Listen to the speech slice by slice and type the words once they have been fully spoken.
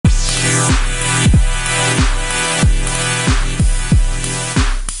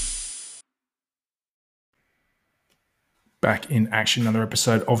back in action. Another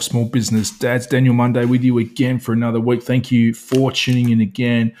episode of Small Business Dads. Daniel Monday with you again for another week. Thank you for tuning in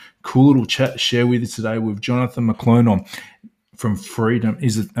again. Cool little chat to share with you today with Jonathan McClernand from Freedom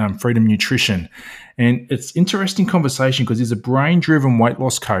Nutrition. And it's interesting conversation because he's a brain-driven weight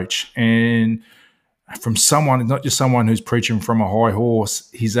loss coach, and from someone, not just someone who's preaching from a high horse,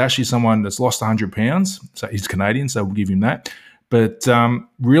 he's actually someone that's lost 100 pounds. So he's Canadian, so we'll give him that. But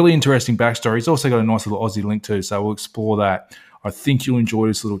really interesting backstory. He's also got a nice little Aussie link too, so we'll explore that. I think you'll enjoy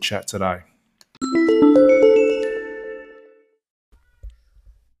this little chat today.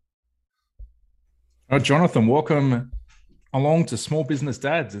 Oh, Jonathan, welcome along to Small Business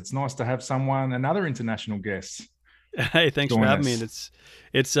Dads. It's nice to have another international guest. Hey, thanks for having me. And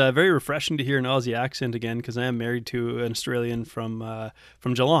it's very refreshing to hear an Aussie accent again, because I am married to an Australian from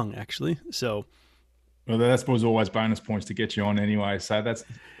Geelong, actually. So, well, that's always bonus points to get you on anyway. So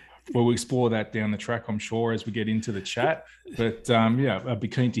we'll explore that down the track, I'm sure, as we get into the chat. But I'd be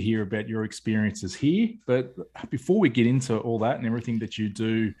keen to hear about your experiences here. But before we get into all that and everything that you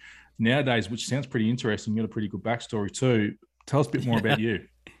do nowadays, which sounds pretty interesting, you got a pretty good backstory too. Tell us a bit more about you.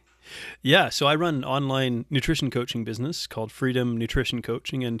 Yeah, so I run an online nutrition coaching business called Freedom Nutrition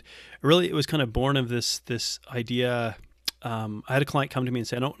Coaching, and really it was kind of born of this idea. I had a client come to me and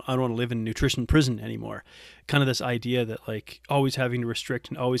say, I don't want to live in nutrition prison anymore. Kind of this idea that like always having to restrict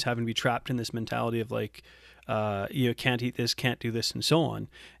and always having to be trapped in this mentality of like, can't eat this, can't do this, and so on.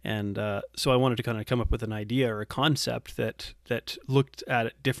 And so I wanted to kind of come up with an idea or a concept that looked at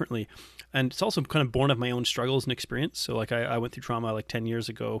it differently. And it's also kind of born of my own struggles and experience. So like I went through trauma like 10 years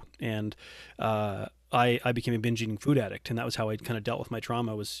ago, and I became a binge eating food addict. And that was how I kind of dealt with my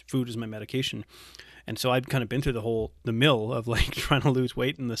trauma, was food as my medication. And so I'd kind of been through the mill of like trying to lose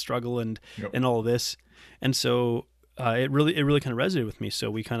weight and the struggle and all of this. And so it really kind of resonated with me. So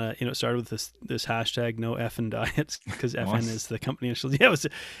we kind of, started with this hashtag no effing diets, because Nice. FN is the company initials. Yeah, it was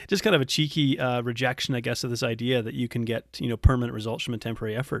just kind of a cheeky rejection, I guess, of this idea that you can get, permanent results from a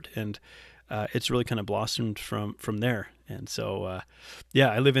temporary effort. And it's really kind of blossomed from there. And so,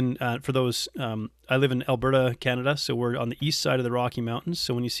 I live in, I live in Alberta, Canada. So we're on the east side of the Rocky Mountains.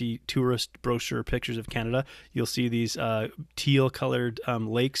 So when you see tourist brochure pictures of Canada, you'll see these teal colored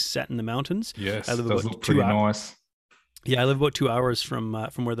lakes set in the mountains. Yes, I live those about look pretty nice. Yeah, I live about 2 hours from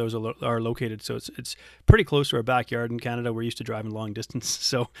where those are located, so it's pretty close to our backyard in Canada. We're used to driving long distance,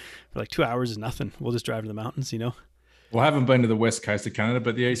 so like 2 hours is nothing. We'll just drive to the mountains, Well, I haven't been to the west coast of Canada,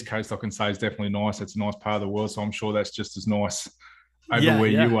 but the east coast I can say is definitely nice. It's a nice part of the world, so I'm sure that's just as nice over where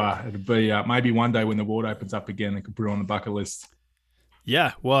you are. It'd be maybe one day when the world opens up again, they could put it on the bucket list.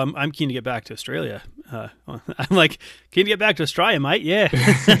 Yeah, well, I'm keen to get back to Australia. I'm like keen to get back to Australia, mate. Yeah.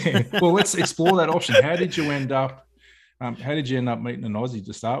 Well, let's explore that option. How did you end up meeting an Aussie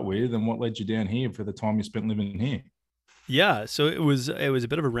to start with, and what led you down here for the time you spent living here? Yeah, so it was a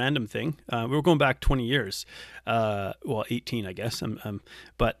bit of a random thing. We were going back 20 years, 18, I guess.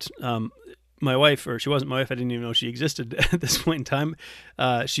 But my wife, or she wasn't my wife, I didn't even know she existed at this point in time.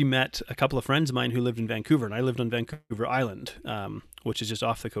 She met a couple of friends of mine who lived in Vancouver, and I lived on Vancouver Island, which is just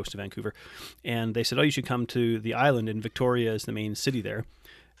off the coast of Vancouver. And they said, oh, you should come to the island, and Victoria is the main city there.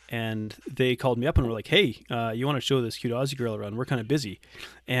 And they called me up and were like, hey, you want to show this cute Aussie girl around? We're kind of busy.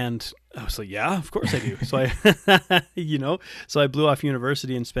 And I was like, yeah, of course I do. So I blew off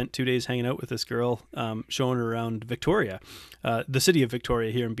university and spent 2 days hanging out with this girl, showing her around Victoria, the city of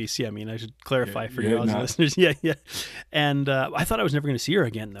Victoria here in BC. I mean, I should clarify for your Aussie listeners. Yeah. And I thought I was never going to see her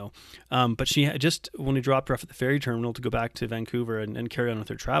again, though. But she just, when we dropped her off at the ferry terminal to go back to Vancouver and carry on with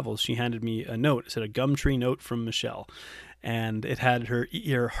her travels, she handed me a note. It said, a Gumtree note from Michelle. And it had her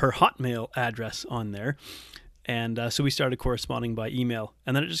Hotmail address on there. And so we started corresponding by email.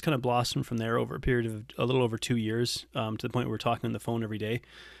 And then it just kind of blossomed from there over a period of a little over 2 years, to the point where we're talking on the phone every day.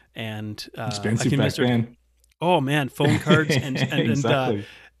 And expensive back then. Oh, man, phone cards. and Exactly.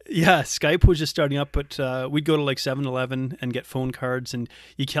 Skype was just starting up, but we'd go to like 7-Eleven and get phone cards, and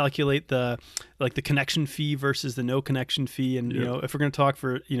you calculate the connection fee versus the no connection fee. And, if we're going to talk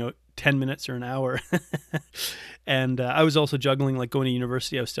for, 10 minutes or an hour. And I was also juggling, like going to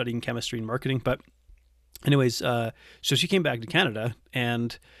university. I was studying chemistry and marketing. But anyways, so she came back to Canada,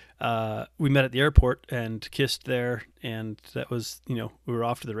 and we met at the airport and kissed there. And that was, we were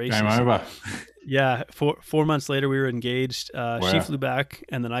off to the races. Game over. Yeah. 4 months later, we were engaged. Wow. She flew back,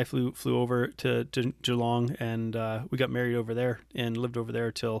 and then I flew over to Geelong, and we got married over there and lived over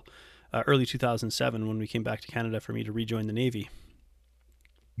there till early 2007, when we came back to Canada for me to rejoin the Navy.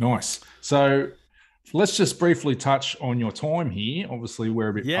 Nice. So let's just briefly touch on your time here. Obviously, we're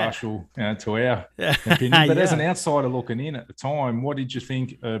a bit Yeah. partial to our opinion, but as an Yeah. outsider looking in at the time, what did you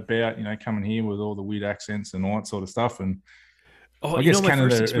think about coming here with all the weird accents and all that sort of stuff? And Oh, I guess my first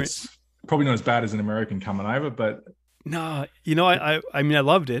Canada, experience. it's probably not as bad as an American coming over, but No, I mean, I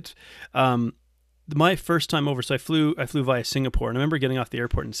loved it. Um, my first time over, so I flew via Singapore, and I remember getting off the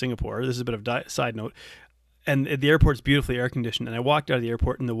airport in Singapore. This is a bit of side note, and the airport's beautifully air conditioned. And I walked out of the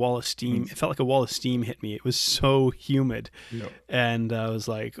airport, and the wall of steam. It felt like a wall of steam hit me. It was so humid, yeah, and I was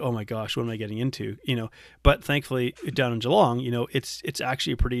like, "Oh my gosh, what am I getting into?" But thankfully, down in Geelong, it's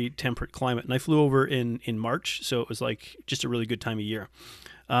actually a pretty temperate climate. And I flew over in March, so it was like just a really good time of year.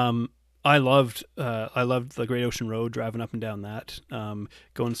 Um, I loved the Great Ocean Road, driving up and down that,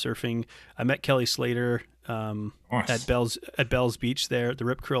 going surfing. I met Kelly Slater at nice. Bell's Beach there, the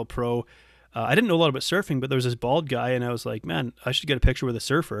Rip Curl Pro. I didn't know a lot about surfing, but there was this bald guy, and I was like, man, I should get a picture with a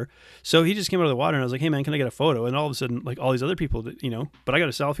surfer. So he just came out of the water, and I was like, hey, man, can I get a photo? And all of a sudden, like all these other people, but I got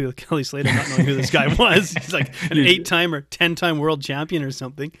a selfie with Kelly Slater, not knowing who this guy was. He's like an 8-time or 10-time world champion or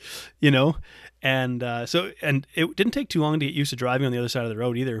something, you know. And it didn't take too long to get used to driving on the other side of the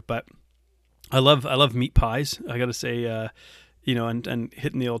road either. But I love meat pies. I got to say, and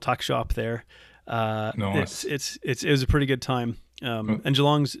hitting the old tuck shop there. Nice. It was a pretty good time. And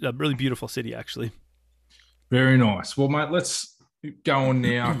Geelong's a really beautiful city, actually. Very nice. Well, mate, let's go on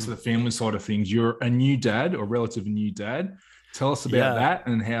now to the family side of things. You're a new dad or relative new dad. Tell us about Yeah. that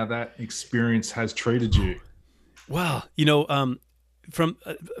and how that experience has treated you. Well, from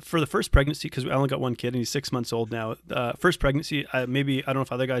for the first pregnancy, because I only got one kid and he's 6 months old now. First pregnancy, maybe I don't know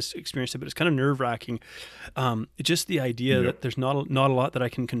if other guys experienced it, but it's kind of nerve wracking. Just the idea Yep. that there's not a lot that I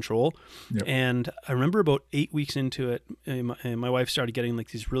can control. Yep. And I remember about 8 weeks into it, and my wife started getting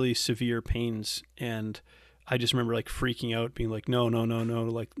like these really severe pains, and I just remember like freaking out, being like, no, no, no, no,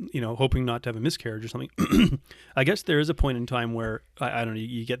 like, hoping not to have a miscarriage or something. I guess there is a point in time where I don't know,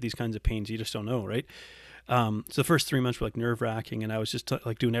 you get these kinds of pains, you just don't know, right? So the first 3 months were like nerve wracking, and I was just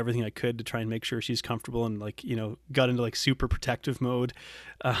like doing everything I could to try and make sure she's comfortable, and like, got into like super protective mode.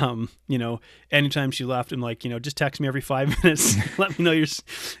 Anytime she left, and like, just text me every 5 minutes, let me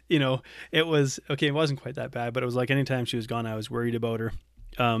know it was okay. It wasn't quite that bad, but it was like anytime she was gone, I was worried about her.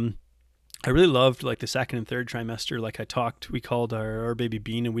 I really loved like the second and third trimester. Like we called our baby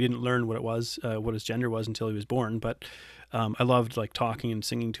Bean, and we didn't learn what it was, what his gender was until he was born. But I loved like talking and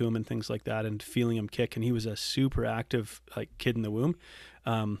singing to him and things like that, and feeling him kick. And he was a super active like kid in the womb.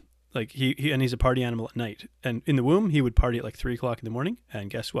 Like and he's a party animal at night. And in the womb, he would party at like 3 o'clock in the morning. And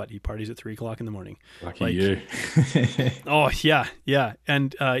guess what? He parties at 3 o'clock in the morning. Lucky Like, you. oh yeah, yeah.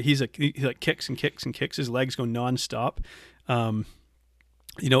 And he like kicks and kicks and kicks. His legs go nonstop. Going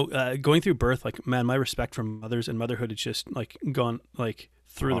through birth, like, man, my respect for mothers and motherhood has just like gone like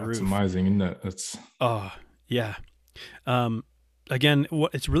through the It's roof. amazing, isn't it? It's Oh yeah. Again,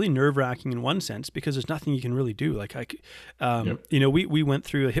 it's really nerve wracking in one sense because there's nothing you can really do. Like yep. We went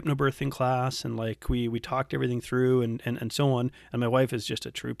through a hypnobirthing class, and like we talked everything through, and so on. And my wife is just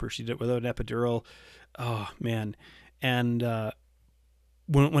a trooper. She did it without an epidural. Oh man. And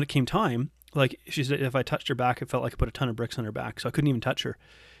when it came time, like she said, if I touched her back, it felt like I put a ton of bricks on her back, so I couldn't even touch her.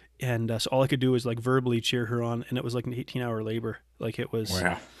 And so all I could do was like verbally cheer her on, and it was like an 18-hour labor. Like it was,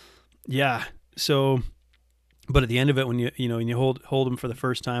 Wow. yeah. So, but at the end of it, when you hold him for the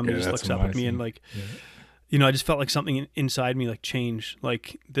first time, and Yeah, he just that's looks up at me, and amazing. like, Yeah. I just felt like something inside me like changed.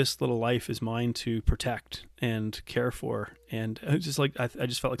 Like this little life is mine to protect and care for, and it was just like I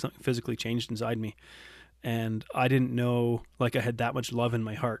just felt like something physically changed inside me, and I didn't know like I had that much love in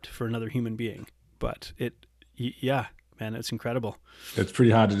my heart for another human being. But yeah, man, it's incredible. It's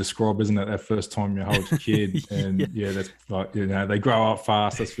pretty hard to describe, isn't it? That first time you hold your kid, and Yeah. yeah, that's like they grow up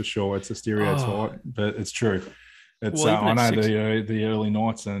fast. That's for sure. It's a Oh, stereotype, but it's true. It's well, even I at know six. the early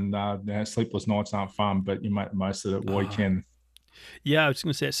nights and sleepless nights aren't fun, but you make the most of it while you Oh, can. yeah, I was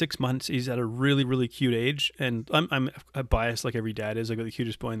gonna say at 6 months he's at a really really cute age, and I'm biased like every dad is. I got the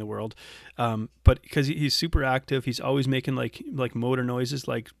cutest boy in the world, but because he's super active, he's always making like motor noises,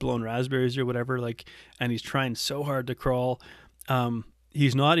 like blowing raspberries or whatever, like, and he's trying so hard to crawl.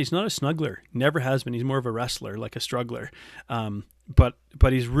 He's not a snuggler, never has been. He's more of a wrestler, like a struggler.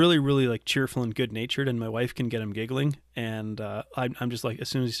 But he's really really like cheerful and good natured, and my wife can get him giggling, and I'm just like, as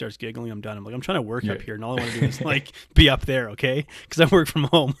soon as he starts giggling, I'm done. I'm like, I'm trying to work Yeah. up here, and all I want to do is like be up there, okay? Because I work from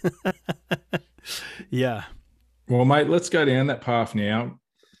home. Yeah. Well, mate, let's go down that path now.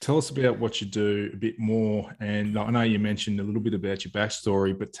 Tell us about what you do a bit more. And I know you mentioned a little bit about your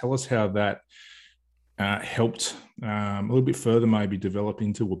backstory, but tell us how that helped a little bit further, maybe develop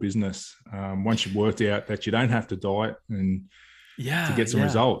into a business once you worked out that you don't have to diet and to Yeah, get some yeah.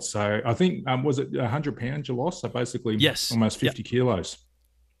 results. So I think, was it 100 pounds you lost? So basically Yes. almost Yeah, 50 kilos.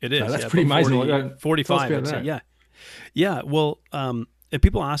 it So is. that's Yeah, pretty about amazing. 40, Tell us 45, about I'd say. that. Yeah. Yeah. Well, and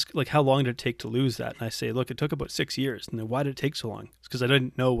people ask, like, how long did it take to lose that? And I say, look, it took about 6 years. And then why did it take so long? It's because I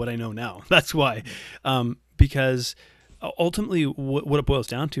didn't know what I know now. That's why. Because ultimately, what it boils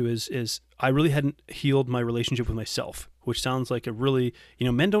down to is I really hadn't healed my relationship with myself, which sounds like a really,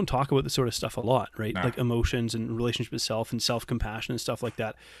 men don't talk about this sort of stuff a lot, right? No. Like emotions and relationship with self and self-compassion and stuff like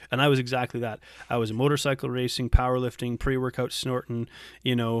that. And I was exactly that. I was a motorcycle racing, powerlifting, pre-workout snorting,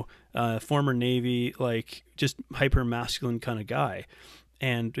 former Navy, like just hyper masculine kind of guy,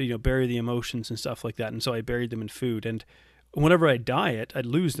 and bury the emotions and stuff like that. And so I buried them in food. And whenever I diet, I'd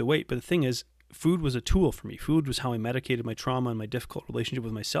lose the weight. But the thing is, food was a tool for me. Food was how I medicated my trauma and my difficult relationship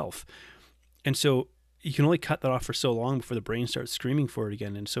with myself. And so you can only cut that off for so long before the brain starts screaming for it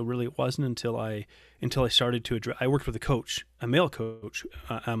again. And so really, it wasn't until I started to address. I worked with a coach, a male coach,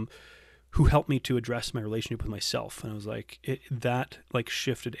 who helped me to address my relationship with myself. And I was like, that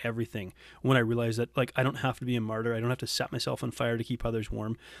shifted everything when I realized that, like, I don't have to be a martyr. I don't have to set myself on fire to keep others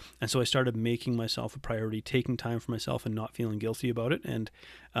warm. And so I started making myself a priority, taking time for myself and not feeling guilty about it. And,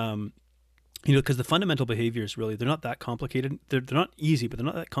 because the fundamental behaviors really, they're not that complicated. They're not easy, but they're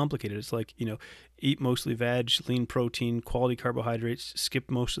not that complicated. It's like, eat mostly veg, lean protein, quality carbohydrates,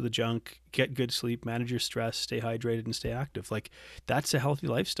 skip most of the junk, get good sleep, manage your stress, stay hydrated, and stay active. Like, that's a healthy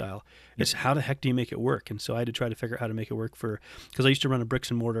lifestyle. It's how the heck do you make it work? And so I had to try to figure out how to make it work because I used to run a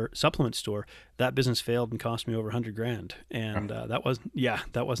bricks and mortar supplement store. That business failed and cost me over $100,000. And that wasn't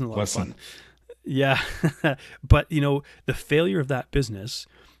a lot of fun. Yeah. But, the failure of that business,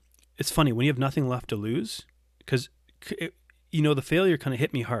 it's funny when you have nothing left to lose, because the failure kind of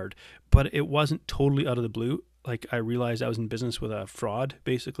hit me hard, but it wasn't totally out of the blue. Like, I realized I was in business with a fraud,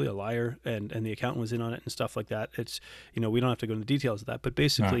 basically a liar, and the accountant was in on it and stuff like that. It's, we don't have to go into details of that, but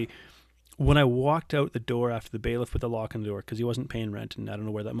basically when I walked out the door after the bailiff put the lock on the door because he wasn't paying rent and I don't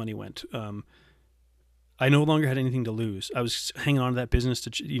know where that money went, I no longer had anything to lose. I was hanging on to that business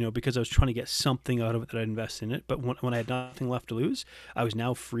to, because I was trying to get something out of it that I'd invest in it. But when I had nothing left to lose, I was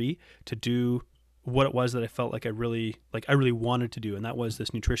now free to do what it was that I felt like I really wanted to do. And that was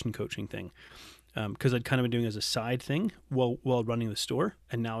this nutrition coaching thing. Because I'd kind of been doing it as a side thing while running the store.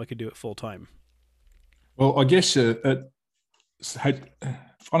 And now I could do it full time. Well, I guess I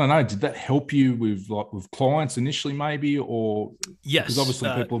don't know. Did that help you with clients initially, maybe, or yes? Because obviously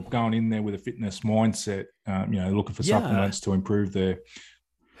people are going in there with a fitness mindset, looking for supplements to improve their,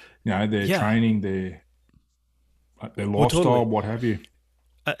 their training, their lifestyle, totally. What have you.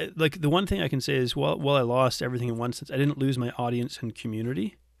 Like the one thing I can say is, while I lost everything in one sense, I didn't lose my audience and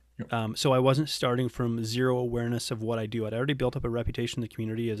community. Yep. So I wasn't starting from zero awareness of what I do. I'd already built up a reputation in the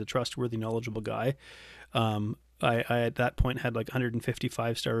community as a trustworthy, knowledgeable guy. I at that point had like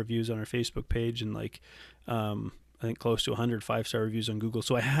 155 star reviews on our Facebook page and I think close to 100 5-star reviews on Google.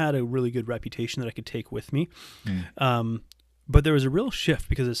 So I had a really good reputation that I could take with me. But there was a real shift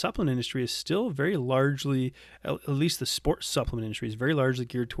because the supplement industry is still very largely, at least the sports supplement industry is very largely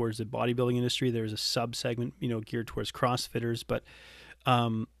geared towards the bodybuilding industry. There's a sub-segment, geared towards CrossFitters. But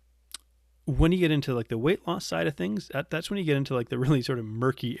when you get into like the weight loss side of things, that's when you get into like the really sort of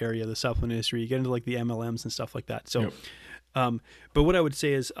murky area of the supplement industry. You get into like the MLMs and stuff like that. So, but what I would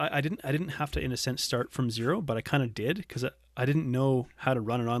say is I didn't have to, in a sense, start from zero, but I kind of did because I didn't know how to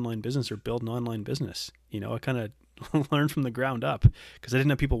run an online business or build an online business. I kind of learned from the ground up because I didn't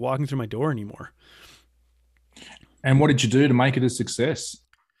have people walking through my door anymore. And what did you do to make it a success?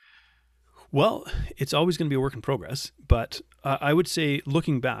 Well, it's always going to be a work in progress, but I would say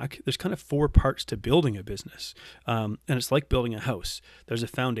looking back, there's kind of 4 parts to building a business. And it's like building a house. There's a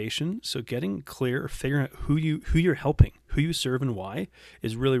foundation. So getting clear, figuring out who you're helping, who you serve and why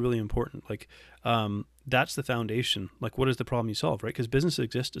is really, really important. Like, that's the foundation. Like, what is the problem you solve, right? Because business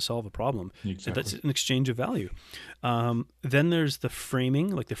exists to solve a problem. Exactly. That's an exchange of value. Then there's the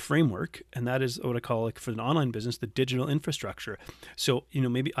framing, like the framework, and that is what I call, like, for an online business, the digital infrastructure. So,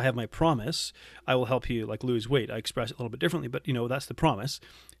 maybe I have my promise. I will help you like lose weight. I express it a little bit differently, but that's the promise.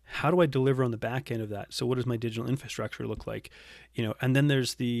 How do I deliver on the back end of that? So what does my digital infrastructure look like? And then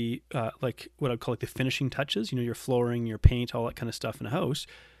there's the like what I'd call like the finishing touches. Your flooring, your paint, all that kind of stuff in a house.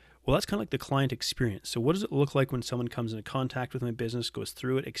 Well, that's kind of like the client experience. So what does it look like when someone comes into contact with my business, goes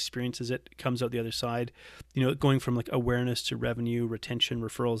through it, experiences it, comes out the other side, going from like awareness to revenue, retention,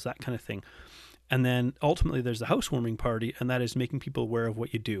 referrals, that kind of thing. And then ultimately there's the housewarming party, and that is making people aware of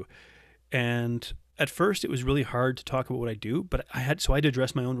what you do. And at first it was really hard to talk about what I do, but I had to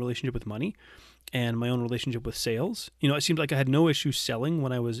address my own relationship with money and my own relationship with sales. It seemed like I had no issue selling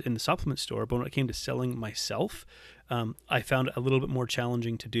when I was in the supplement store, but when it came to selling myself, I found it a little bit more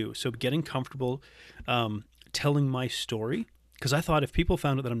challenging to do. So getting comfortable telling my story, because I thought if people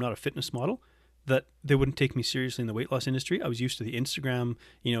found out that I'm not a fitness model, that they wouldn't take me seriously in the weight loss industry. I was used to the Instagram,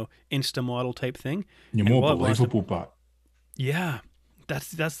 Insta model type thing. You're And more while I've lost believable, but yeah,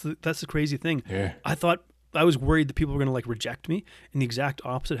 that's the crazy thing. yeah, I thought I was worried that people were gonna like reject me, and the exact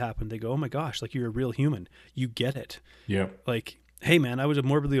opposite happened. They go, "Oh my gosh, like you're a real human. You get it. yeah, Like, hey man, I was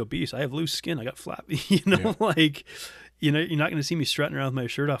morbidly obese. I have loose skin. I got flat. yeah. Like, you're not gonna see me strutting around with my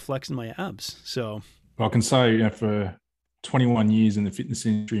shirt off, flexing my abs. So But I can say, for 21 years in the fitness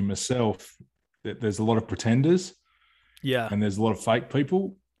industry myself, that there's a lot of pretenders yeah, and there's a lot of fake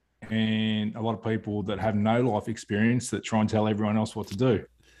people and a lot of people that have no life experience that try and tell everyone else what to do.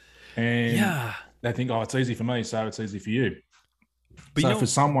 And yeah. they think, oh, it's easy for me, so it's easy for you. But So for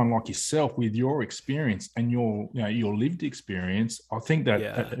someone like yourself with your experience and your lived experience, I think that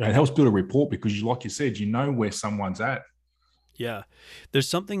yeah. it helps build a rapport because like you said, you know where someone's at. Yeah. There's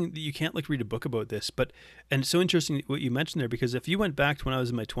something that you can't like read a book about this, and it's so interesting what you mentioned there, because if you went back to when I was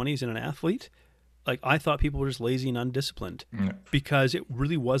in my 20s and an athlete, like I thought people were just lazy and undisciplined Yeah. because it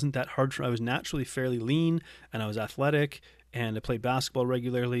really wasn't that hard for I was naturally fairly lean and I was athletic and I played basketball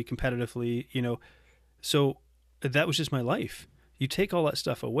regularly, competitively. So that was just my life. You take all that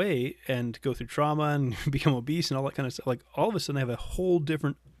stuff away and go through trauma and become obese and all that kind of stuff. Like all of a sudden I have a whole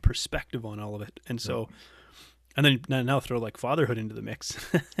different perspective on all of it. And so and then now throw like fatherhood into the mix.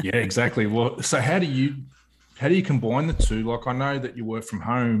 Yeah, exactly. Well, so how do you combine the two? Like I know that you work from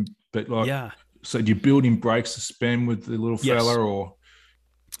home, but like, Yeah. so do you build in breaks to spend with the little Yes. fella, or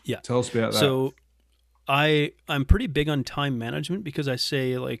Yeah. tell us about that? So I'm pretty big on time management because I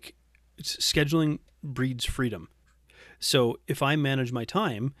say like scheduling breeds freedom. So if I manage my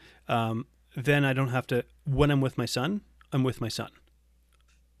time, then I don't have to. When I'm with my son, I'm with my son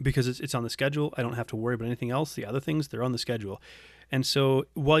because it's on the schedule. I don't have to worry about anything else. The other things, they're on the schedule. And so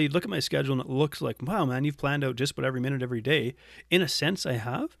while you look at my schedule and it looks like, wow, man, you've planned out just about every minute every day. In a sense, I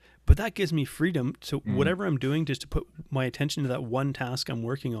have, but that gives me freedom to whatever I'm doing, just to put my attention to that one task I'm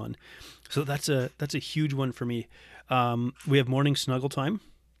working on. So that's a huge one for me. We have morning snuggle time.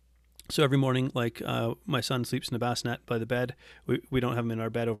 So every morning, like my son sleeps in a bassinet by the bed. We don't have him in our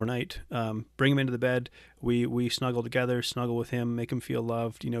bed overnight. Bring him into the bed. We snuggle together, snuggle with him, make him feel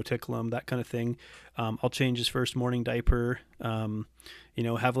loved, tickle him, that kind of thing. I'll change his first morning diaper, have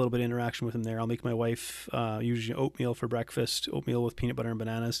a little bit of interaction with him there. I'll make my wife usually oatmeal for breakfast, oatmeal with peanut butter and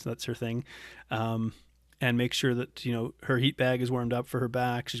bananas. That's her thing. And make sure that, her heat bag is warmed up for her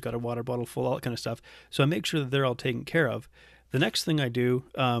back. She's got a water bottle full, all that kind of stuff. So I make sure that they're all taken care of. The next thing I do,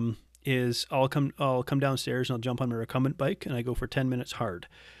 is I'll come downstairs and I'll jump on my recumbent bike and I go for 10 minutes hard.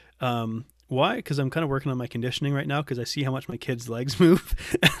 Why? Because I'm kind of working on my conditioning right now because I see how much my kid's legs move,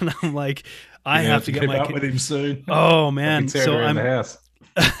 and I'm like, I have to get my up with him soon. Oh man, so I'm the house.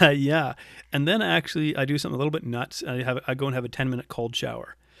 Yeah, and then actually I do something a little bit nuts. I go and have a 10-minute cold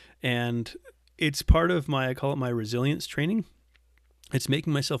shower, and it's part of I call it my resilience training. It's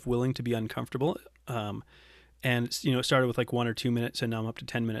making myself willing to be uncomfortable. And it started with like 1 or 2 minutes, and now I'm up to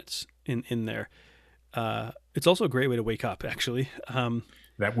 10 minutes in there. It's also a great way to wake up, actually.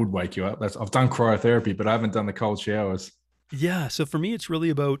 That would wake you up. I've done cryotherapy, but I haven't done the cold showers. Yeah. So for me, it's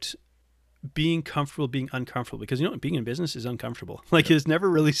really about being comfortable, being uncomfortable, because being in business is uncomfortable. Like it's never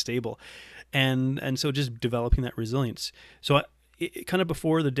really stable, and so just developing that resilience. So kind of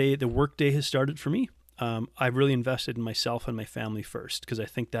before the work day has started for me, I've really invested in myself and my family first because I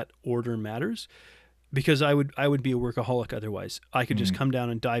think that order matters. Because I would be a workaholic otherwise. I could just come down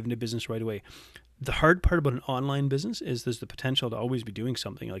and dive into business right away. The hard part about an online business is there's the potential to always be doing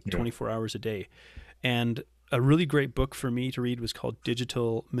something like 24 hours a day. And a really great book for me to read was called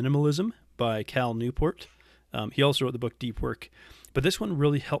Digital Minimalism by Cal Newport. He also wrote the book Deep Work. But this one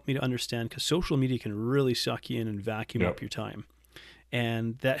really helped me to understand because social media can really suck you in and vacuum up your time.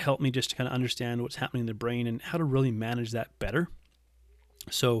 And that helped me just to kind of understand what's happening in the brain and how to really manage that better.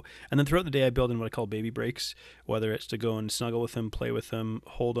 So, and then throughout the day, I build in what I call baby breaks, whether it's to go and snuggle with him, play with him,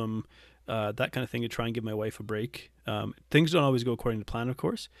 hold him, that kind of thing, to try and give my wife a break. Things don't always go according to plan, of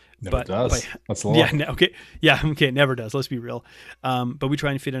course. Never does. That's a lot. Yeah, okay. Yeah, okay, it never does. Let's be real. But we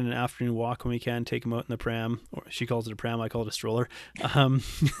try and fit in an afternoon walk when we can, take him out in the pram, or she calls it a pram, I call it a stroller. So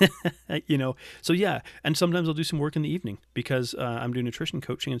yeah, and sometimes I'll do some work in the evening because I'm doing nutrition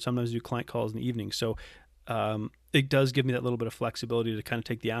coaching and sometimes I do client calls in the evening. So it does give me that little bit of flexibility to kind of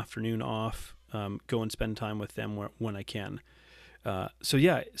take the afternoon off, go and spend time with them when I can. So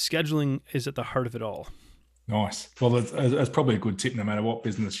yeah, scheduling is at the heart of it all. Nice. Well, that's probably a good tip no matter what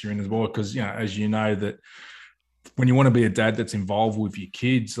business you're in as well, because as you know that when you want to be a dad that's involved with your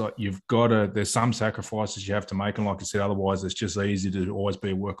kids, like you've got to, there's some sacrifices you have to make. And like I said, otherwise it's just easy to always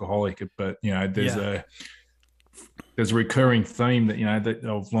be a workaholic. But, Yeah. there's a recurring theme that, that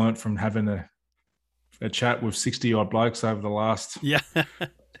I've learned from having a chat with 60 odd blokes over the last Yeah.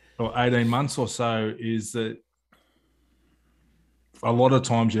 or 18 months or so is that a lot of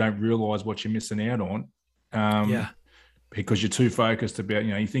times you don't realize what you're missing out on. Yeah. Because you're too focused about,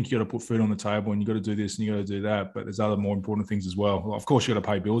 you think you got to put food on the table and you got to do this and you got to do that, but there's other more important things as well. Of course, you got to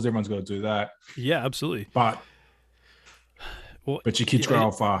pay bills. Everyone's got to do that. Yeah, absolutely. But Well, your kids grow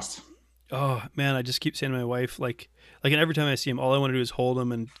up fast. oh man, I just keep saying to my wife, and every time I see him, all I want to do is hold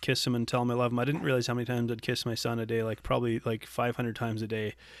him and kiss him and tell him I love him. I didn't realize how many times I'd kiss my son a day, like probably like 500 times a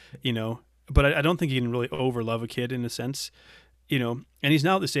day, you know. But I don't think you can really over love a kid in a sense, and he's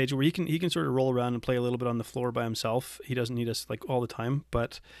now at the stage where he can sort of roll around and play a little bit on the floor by himself. He doesn't need us like all the time,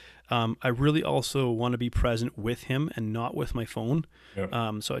 but I really also want to be present with him and not with my phone. Yep.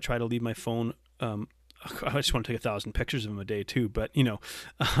 So I try to leave my phone. I just want to take 1,000 pictures of him a day too, but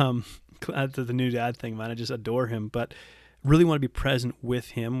the new dad thing, man, I just adore him, but really want to be present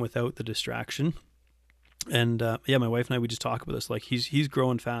with him without the distraction. And my wife and I, we just talk about this. Like he's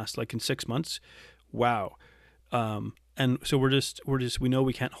growing fast. Like in 6 months, wow. And so we know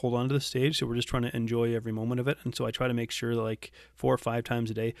we can't hold on to the stage, so we're just trying to enjoy every moment of it. And so I try to make sure that like 4 or 5 times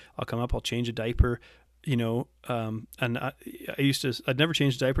a day, I'll come up, I'll change a diaper, and I'd never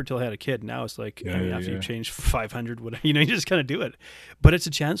changed a diaper till I had a kid. Now it's like, after you've changed 500, whatever, you just kind of do it. But it's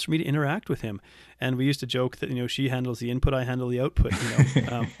a chance for me to interact with him. And we used to joke that, she handles the input, I handle the output,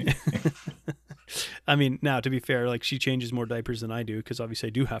 I mean, now to be fair, like she changes more diapers than I do, because obviously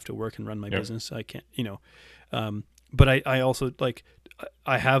I do have to work and run my business. I can't, but I also like,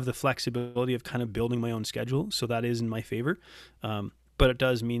 I have the flexibility of kind of building my own schedule. So that is in my favor. But it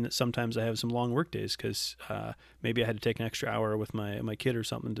does mean that sometimes I have some long work days because maybe I had to take an extra hour with my kid or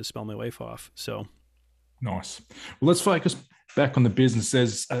something to spell my wife off. So nice. Well, let's focus back on the business.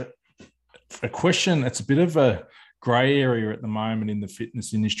 There's a question that's a bit of a grey area at the moment in the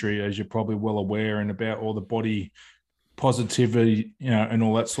fitness industry, as you're probably well aware, and about all the body positivity, and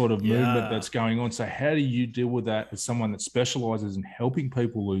all that sort of movement that's going on. So how do you deal with that as someone that specializes in helping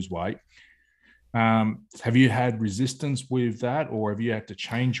people lose weight? Have you had resistance with that, or have you had to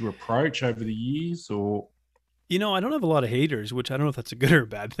change your approach over the years? Or I don't have a lot of haters, which I don't know if that's a good or a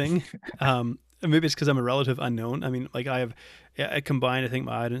bad thing. Maybe it's because I'm a relative unknown. I mean, like I combined, I think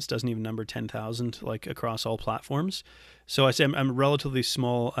my audience doesn't even number 10,000 like across all platforms. So I say I'm a relatively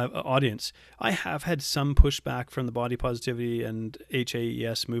small audience. I have had some pushback from the body positivity and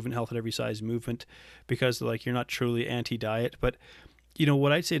HAES movement, health at every size movement, because like you're not truly anti-diet. But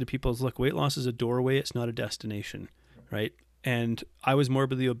what I'd say to people is, look, weight loss is a doorway. It's not a destination, right? And I was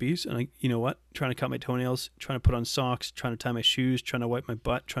morbidly obese, and trying to cut my toenails, trying to put on socks, trying to tie my shoes, trying to wipe my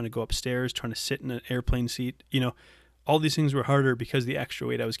butt, trying to go upstairs, trying to sit in an airplane seat, all these things were harder because of the extra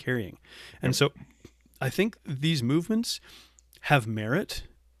weight I was carrying. And so I think these movements have merit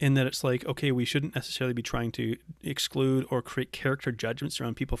in that it's like, okay, we shouldn't necessarily be trying to exclude or create character judgments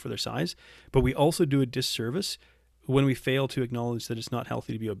around people for their size, but we also do a disservice when we fail to acknowledge that it's not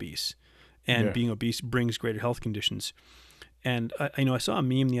healthy to be obese, and being obese brings greater health conditions. And I saw a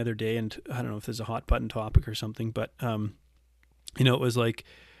meme the other day, and I don't know if there's a hot button topic or something, but it was like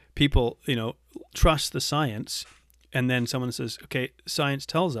people, trust the science, and then someone says, okay, science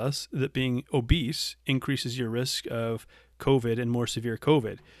tells us that being obese increases your risk of COVID and more severe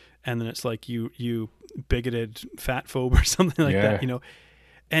COVID. And then it's like you bigoted fat phobe or something like that,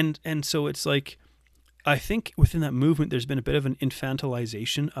 and so it's like, I think within that movement, there's been a bit of an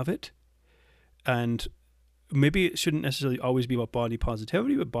infantilization of it. And maybe it shouldn't necessarily always be about body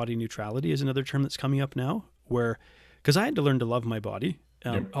positivity, but body neutrality is another term that's coming up now, because I had to learn to love my body,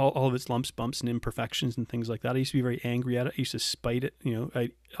 all of its lumps, bumps, and imperfections and things like that. I used to be very angry at it. I used to spite it.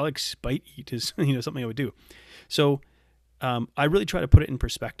 I like spite eat is, something I would do. So I really try to put it in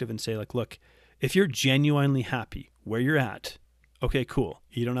perspective and say, like, look, if you're genuinely happy where you're at, okay, cool.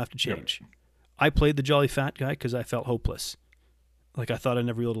 You don't have to change. Yep. I played the jolly fat guy because I felt hopeless. Like I thought I'd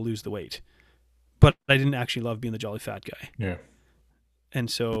never be able to lose the weight, but I didn't actually love being the jolly fat guy. Yeah. And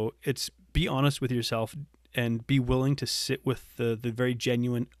so it's be honest with yourself and be willing to sit with the very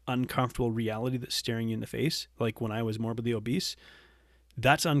genuine, uncomfortable reality that's staring you in the face. Like when I was morbidly obese,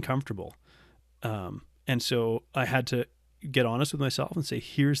 that's uncomfortable. And so I had to get honest with myself and say,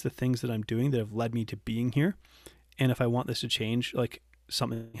 here's the things that I'm doing that have led me to being here. And if I want this to change, like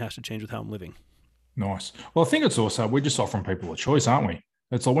something has to change with how I'm living. Nice. Well, I think it's also, we're just offering people a choice, aren't we?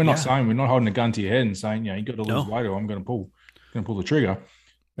 It's like, we're not holding a gun to your head and saying, you got to lose weight or I'm going to pull the trigger.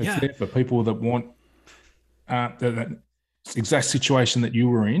 It's there for people that want that exact situation that you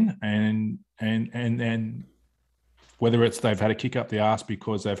were in, and whether it's they've had a kick up the ass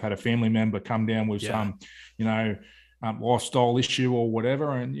because they've had a family member come down with some, you know, lifestyle issue or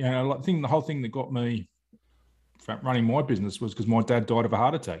whatever. And, you know, I think the whole thing that got me running my business was because my dad died of a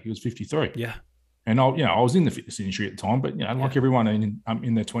heart attack. He was 53. Yeah. And I was in the fitness industry at the time, but, you know, like everyone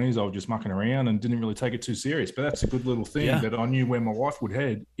in their 20s, I was just mucking around and didn't really take it too serious. But that's a good little thing that I knew where my life would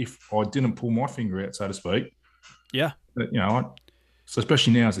head if I didn't pull my finger out, so to speak. Yeah. But, you know, so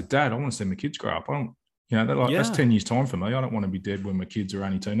especially now as a dad, I want to see my kids grow up. I don't, you know, that's 10 years time for me. I don't want to be dead when my kids are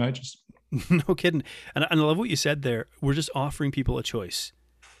only teenagers. No kidding. And I love what you said there. We're just offering people a choice.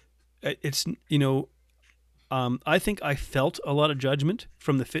 It's, you know, I think I felt a lot of judgment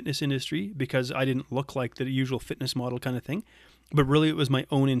from the fitness industry because I didn't look like the usual fitness model kind of thing. But really it was my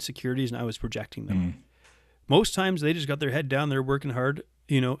own insecurities and I was projecting them. Most times they just got their head down, they're working hard,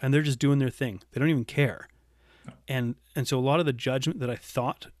 you know, and they're just doing their thing. They don't even care. And so a lot of the judgment that I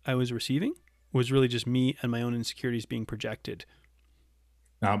thought I was receiving was really just me and my own insecurities being projected.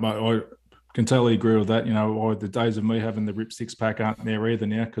 No, but I can totally agree with that. You know, the days of me having the ripped six pack aren't there either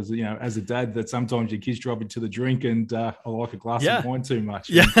now because, you know, as a dad, that sometimes your kids drop into the drink and I like a glass of wine too much.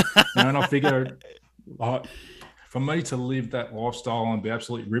 Yeah. And I figure for me to live that lifestyle and be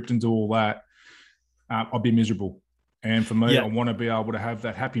absolutely ripped and do all that, I'd be miserable. And for me, I want to be able to have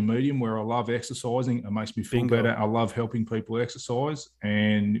that happy medium where I love exercising. It makes me feel better. I love helping people exercise.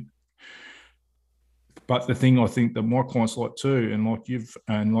 But the thing I think that my clients like too,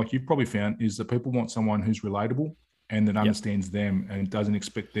 and like you've probably found, is that people want someone who's relatable and that understands them and doesn't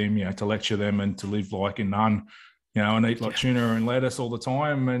expect them, you know, to lecture them and to live like a nun, you know, and eat like tuna and lettuce all the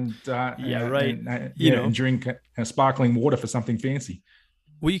time and and drink sparkling water for something fancy.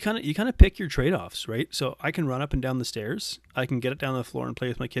 Well, you kind of pick your trade-offs, right? So I can run up and down the stairs, I can get it down the floor and play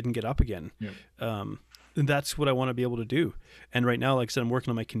with my kid and get up again. And that's what I want to be able to do. And right now, like I said, I'm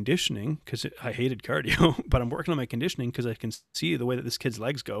working on my conditioning because I hated cardio, but I'm working on my conditioning because I can see the way that this kid's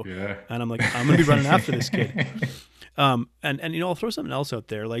legs go. Yeah. And I'm like, I'm going to be running after this kid. And you know, I'll throw something else out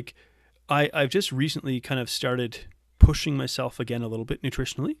there. Like I've just recently kind of started pushing myself again a little bit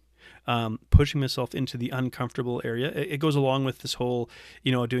nutritionally. Pushing myself into the uncomfortable area. It goes along with this whole,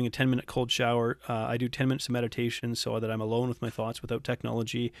 you know, doing a 10-minute cold shower. I do 10 minutes of meditation so that I'm alone with my thoughts without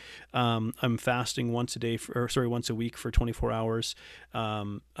technology. I'm fasting once a week for 24 hours.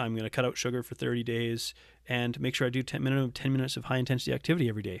 I'm going to cut out sugar for 30 days and make sure I do 10 minutes of high intensity activity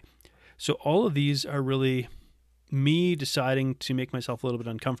every day. So all of these are really me deciding to make myself a little bit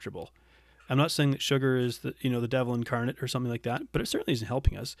uncomfortable. I'm not saying that sugar is the devil incarnate or something like that, but it certainly isn't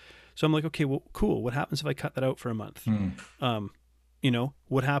helping us. So I'm like, okay, well, cool. What happens if I cut that out for a month? You know,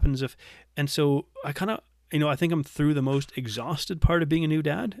 what happens if, and so I kind of, you know, I think I'm through the most exhausted part of being a new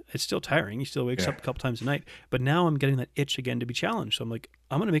dad. It's still tiring. He still wakes up a couple times a night, but now I'm getting that itch again to be challenged. So I'm like,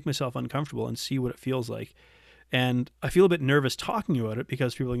 I'm going to make myself uncomfortable and see what it feels like. And I feel a bit nervous talking about it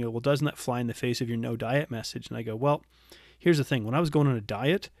because people go, well, doesn't that fly in the face of your no diet message? And I go, well, here's the thing. When I was going on a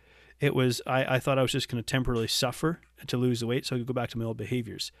diet, it was, I thought I was just going to temporarily suffer to lose the weight so I could go back to my old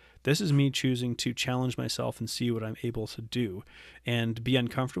behaviors. This is me choosing to challenge myself and see what I'm able to do and be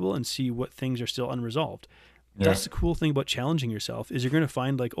uncomfortable and see what things are still unresolved. Yeah. That's the cool thing about challenging yourself is you're going to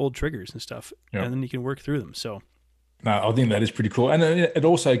find like old triggers and stuff and then you can work through them. So no, I think that is pretty cool. And it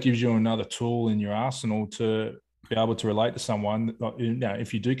also gives you another tool in your arsenal to be able to relate to someone. You know,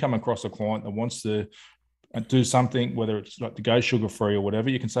 if you do come across a client that wants to do something, whether it's like to go sugar-free or whatever,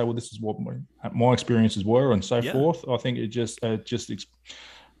 you can say, well, this is what my experiences were and so forth. I think it just adds to it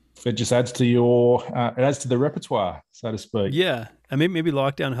adds to the repertoire, so to speak. Yeah. And maybe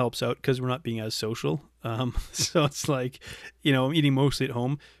lockdown helps out because we're not being as social. So it's like, you know, I'm eating mostly at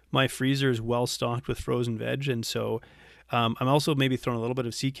home. My freezer is well stocked with frozen veg. And so I'm also maybe throwing a little bit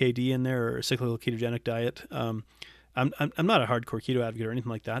of CKD in there or a cyclical ketogenic diet. I'm not a hardcore keto advocate or anything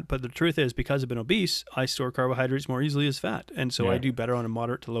like that, but the truth is because I've been obese, I store carbohydrates more easily as fat. And so I do better on a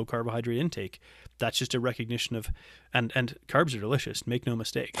moderate to low carbohydrate intake. That's just a recognition of, and carbs are delicious, make no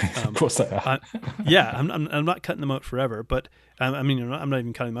mistake. Of course they are. I'm not cutting them out forever, but I mean, I'm not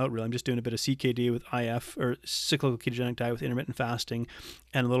even cutting them out really. I'm just doing a bit of CKD with IF or cyclical ketogenic diet with intermittent fasting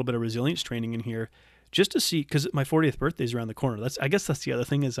and a little bit of resilience training in here. Just to see, because my 40th birthday is around the corner. I guess that's the other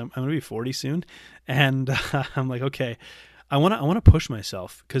thing is I'm going to be 40 soon, and I'm like, okay, I want to push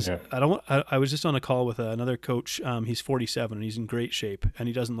myself because I was just on a call with another coach. He's 47 and he's in great shape, and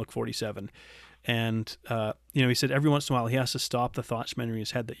he doesn't look 47. And you know, he said every once in a while he has to stop the thoughts entering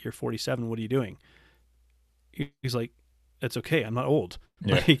his head that you're 47. What are you doing? He's like, it's okay. I'm not old.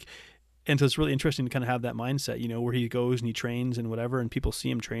 Yeah. Like, and so it's really interesting to kind of have that mindset, you know, where he goes and he trains and whatever, and people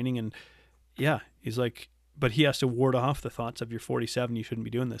see him training and. Yeah, he's like, but he has to ward off the thoughts of, you're 47, you shouldn't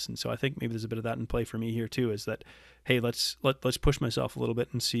be doing this. And so I think maybe there's a bit of that in play for me here too, is that, hey, let's push myself a little bit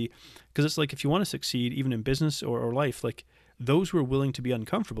and see, because it's like, if you want to succeed, even in business or life, like those who are willing to be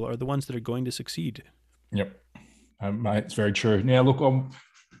uncomfortable are the ones that are going to succeed. Yep. Mate, it's very true. Now, look, I'm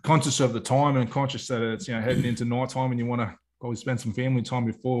conscious of the time and conscious that it's, heading into night time and you want to probably spend some family time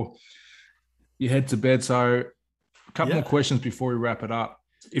before you head to bed. So a couple more questions before we wrap it up.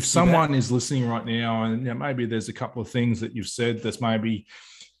 If someone is listening right now and maybe there's a couple of things that you've said that's maybe,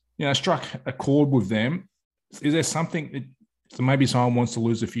 struck a chord with them, is there something that, so maybe someone wants to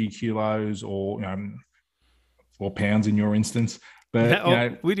lose a few kilos or, or pounds in your instance,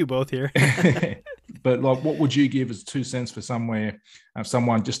 but we do both here. But like, what would you give as 2 cents for someone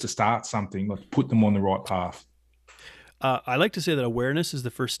just to start something, like put them on the right path? I like to say that awareness is the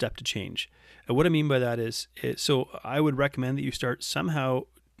first step to change. And what I mean by that is, so I would recommend that you start somehow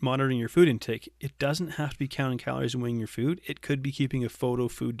monitoring your food intake. It doesn't have to be counting calories and weighing your food. It could be keeping a photo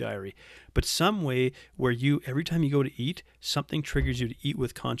food diary, but some way where every time you go to eat, something triggers you to eat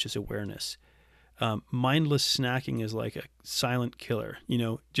with conscious awareness. Mindless snacking is like a silent killer,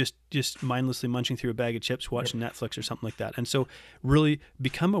 just mindlessly munching through a bag of chips, watching Netflix or something like that. And so really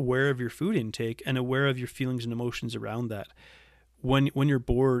become aware of your food intake and aware of your feelings and emotions around that. When you're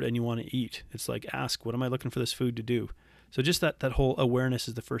bored and you want to eat, it's like, ask, what am I looking for this food to do? So just that whole awareness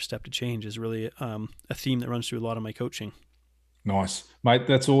is the first step to change is really a theme that runs through a lot of my coaching. Nice, mate.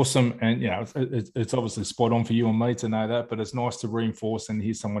 That's awesome. And it's obviously spot on for you and me to know that, but it's nice to reinforce and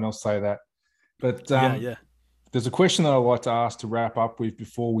hear someone else say that. But there's a question that I'd like to ask to wrap up with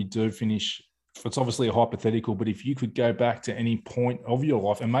before we do finish. It's obviously a hypothetical, but if you could go back to any point of your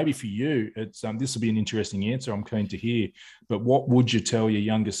life, and maybe for you, it's this will be an interesting answer. I'm keen to hear. But what would you tell your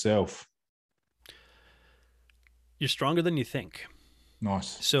younger self? You're stronger than you think.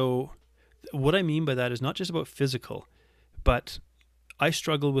 Nice. So what I mean by that is not just about physical, but I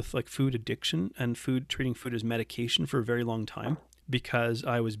struggled with like food addiction and treating food as medication for a very long time, because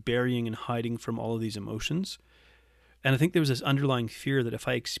I was burying and hiding from all of these emotions. And I think there was this underlying fear that if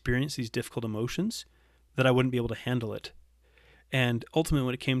I experienced these difficult emotions, that I wouldn't be able to handle it. And ultimately,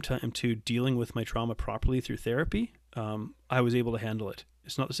 when it came time to dealing with my trauma properly through therapy, I was able to handle it.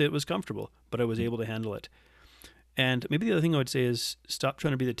 It's not to say it was comfortable, but I was able to handle it. And maybe the other thing I would say is stop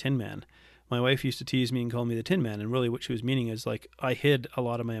trying to be the Tin Man. My wife used to tease me and call me the Tin Man. And really what she was meaning is like, I hid a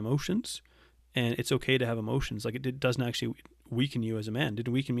lot of my emotions, and it's okay to have emotions. Like it doesn't actually weaken you as a man. It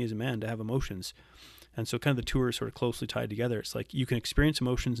didn't weaken me as a man to have emotions. And so kind of the two are sort of closely tied together. It's like you can experience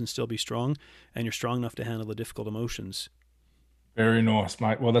emotions and still be strong, and you're strong enough to handle the difficult emotions. Very nice,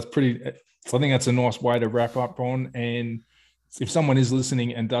 mate. Well, I think that's a nice way to wrap up on. And if someone is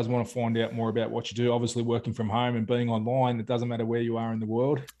listening and does want to find out more about what you do, obviously working from home and being online, it doesn't matter where you are in the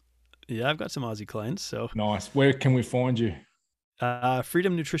world. Yeah, I've got some Aussie clients. So nice. Where can we find you?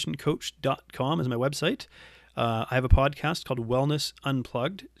 freedomnutritioncoach.com is my website. I have a podcast called Wellness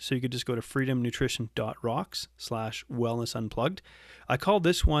Unplugged. So you could just go to freedomnutrition.rocks/wellness unplugged. I call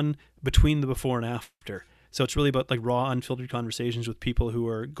this one Between the Before and After. So it's really about like raw, unfiltered conversations with people who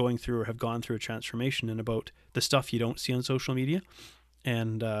are going through or have gone through a transformation, and about the stuff you don't see on social media.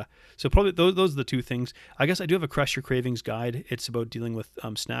 And so probably those are the two things. I guess I do have a Crush Your Cravings guide. It's about dealing with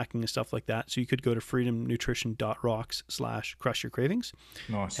snacking and stuff like that. So you could go to freedomnutrition.rocks/crush your cravings.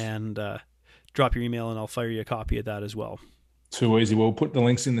 Nice. And drop your email and I'll fire you a copy of that as well. Too easy. We'll put the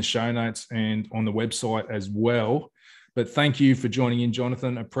links in the show notes and on the website as well. But thank you for joining in,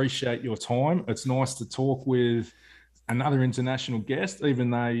 Jonathan. Appreciate your time. It's nice to talk with another international guest,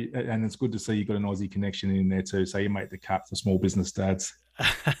 and it's good to see you got an Aussie connection in there too. So you make the cut for Small Business Dads.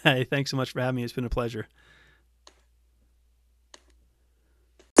 Hey, thanks so much for having me. It's been a pleasure.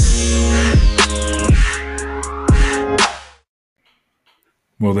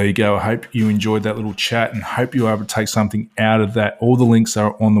 Well, there you go. I hope you enjoyed that little chat and hope you were able to take something out of that. All the links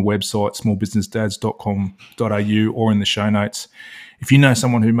are on the website, smallbusinessdads.com.au, or in the show notes. If you know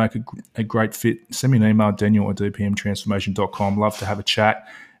someone who make a great fit, send me an email, daniel@dpmtransformation.com. Love to have a chat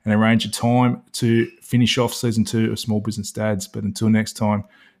and arrange a time to finish off season 2 of Small Business Dads. But until next time,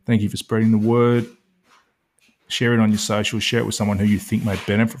 thank you for spreading the word. Share it on your socials. Share it with someone who you think may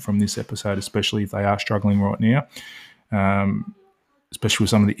benefit from this episode, especially if they are struggling right now. Especially with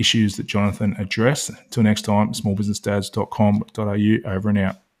some of the issues that Jonathan addressed. Until next time, smallbusinessdads.com.au, over and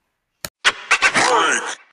out.